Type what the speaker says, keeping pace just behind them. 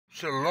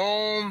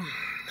Shalom.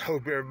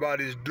 Hope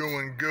everybody's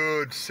doing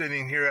good,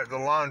 sitting here at the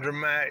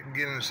laundromat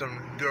getting some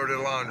dirty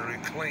laundry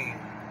clean.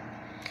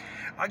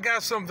 I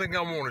got something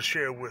I want to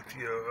share with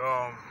you.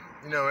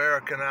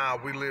 Eric and I,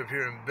 we live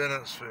here in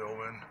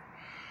Bennettsville,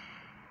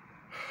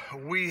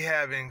 and we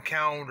have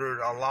encountered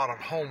a lot of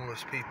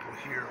homeless people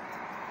here.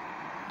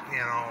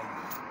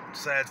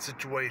 Sad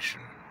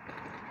situation.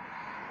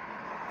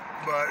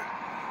 But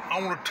I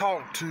want to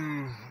talk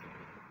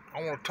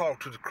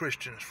to the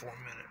Christians for a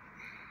minute.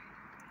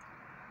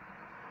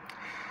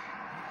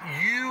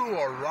 You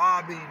are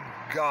robbing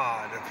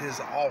God of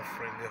his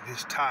offering, of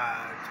his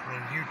tithe,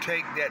 when you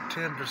take that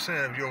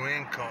 10% of your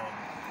income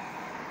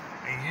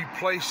and you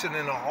place it in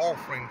an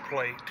offering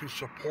plate to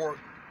support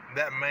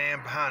that man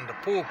behind the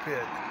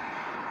pulpit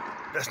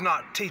that's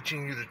not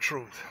teaching you the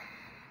truth,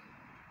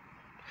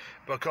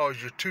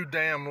 because you're too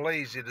damn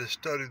lazy to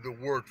study the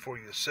word for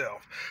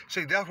yourself.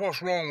 See, that's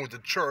what's wrong with the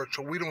church.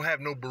 We don't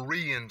have no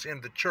Bereans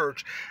in the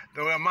church.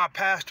 Well, my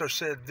pastor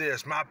said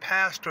this. My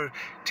pastor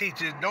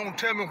teaches, don't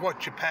tell me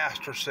what your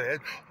pastor said.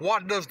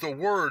 What does the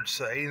word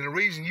say? And the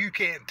reason you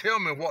can't tell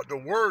me what the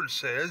word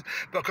says,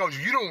 because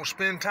you don't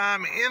spend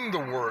time in the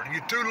word.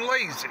 You're too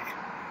lazy.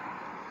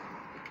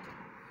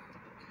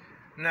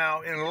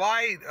 Now, in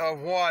light of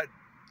what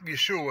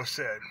Yeshua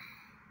said,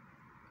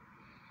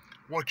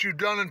 what you've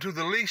done unto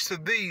the least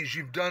of these,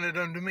 you've done it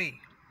unto me.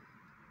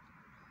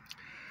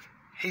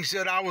 He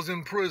said, I was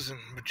in prison,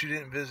 but you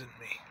didn't visit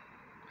me.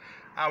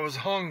 I was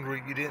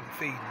hungry, you didn't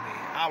feed me.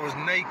 I was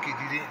naked,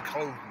 you didn't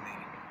clothe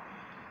me.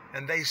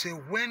 And they say,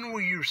 when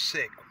were you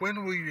sick?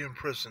 When were you in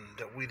prison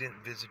that we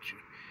didn't visit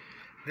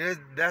you?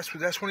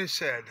 That's when he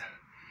said,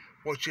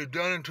 what you've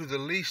done unto the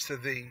least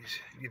of these,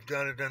 you've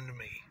done it unto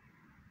me.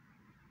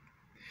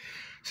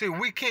 See,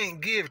 we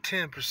can't give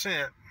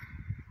 10%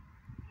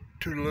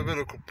 to the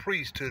Levitical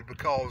priesthood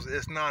because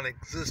it's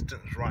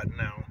non-existent right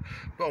now.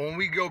 But when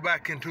we go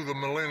back into the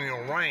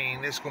millennial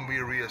reign, it's going to be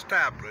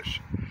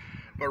reestablished.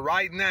 But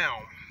right now,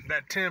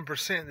 that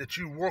 10% that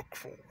you work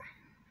for,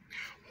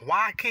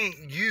 why can't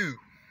you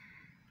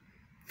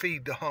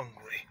feed the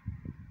hungry?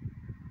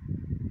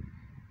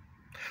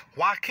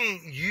 Why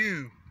can't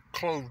you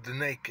clothe the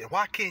naked?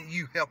 Why can't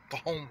you help the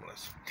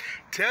homeless?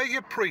 Tell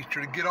your preacher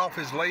to get off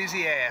his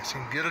lazy ass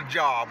and get a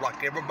job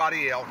like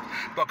everybody else,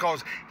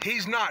 because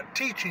he's not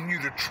teaching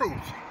you the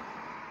truth.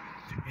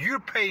 You're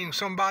paying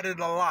somebody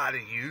to lie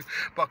to you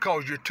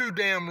because you're too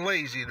damn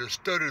lazy to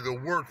study the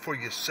word for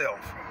yourself.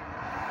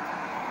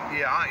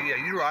 Yeah,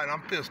 you're right.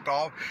 I'm pissed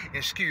off.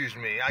 Excuse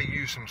me. I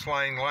use some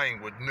slang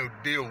language. No,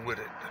 deal with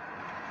it.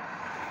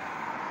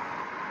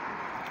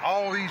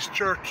 All these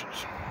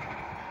churches,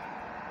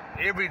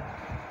 every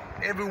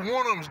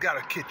one of them's got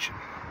a kitchen,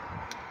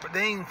 but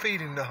they ain't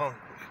feeding the hungry.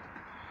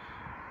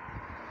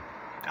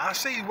 I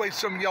see the way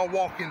some of y'all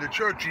walk into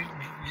church.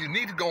 You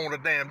need to go on a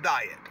damn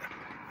diet.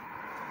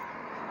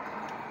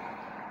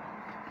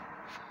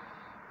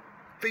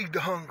 Feed the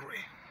hungry.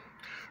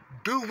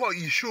 Do what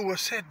Yeshua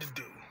said to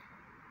do.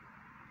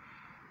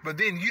 But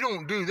then you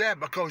don't do that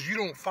because you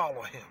don't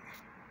follow him.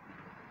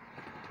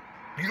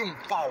 You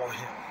don't follow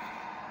him.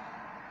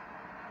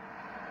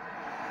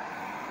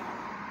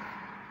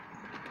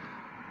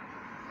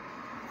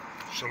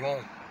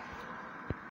 Shalom.